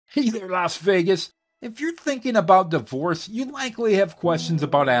Hey there, Las Vegas. If you're thinking about divorce, you likely have questions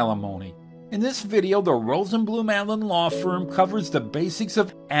about alimony. In this video, the Rosenblum Allen Law Firm covers the basics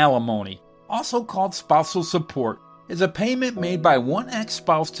of alimony, also called spousal support, is a payment made by one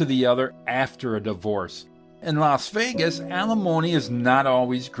ex-spouse to the other after a divorce. In Las Vegas, alimony is not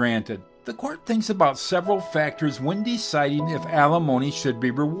always granted. The court thinks about several factors when deciding if alimony should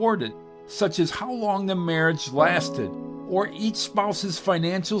be rewarded, such as how long the marriage lasted, or each spouse's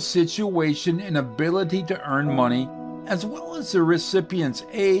financial situation and ability to earn money, as well as the recipient's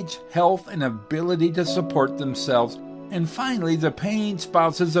age, health, and ability to support themselves, and finally the paying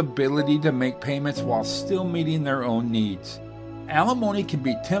spouse's ability to make payments while still meeting their own needs. Alimony can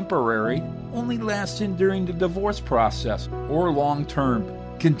be temporary, only lasting during the divorce process, or long-term,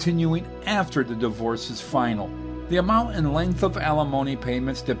 continuing after the divorce is final. The amount and length of alimony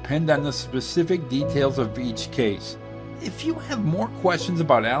payments depend on the specific details of each case. If you have more questions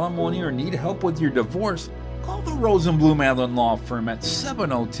about alimony or need help with your divorce, call the Rosenblum Allen Law Firm at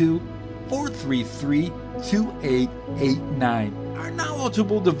 702-433-2889. Our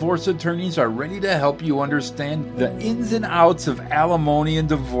knowledgeable divorce attorneys are ready to help you understand the ins and outs of alimony and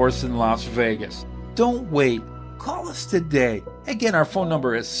divorce in Las Vegas. Don't wait. Call us today. Again, our phone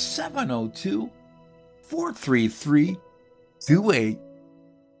number is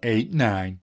 702-433-2889.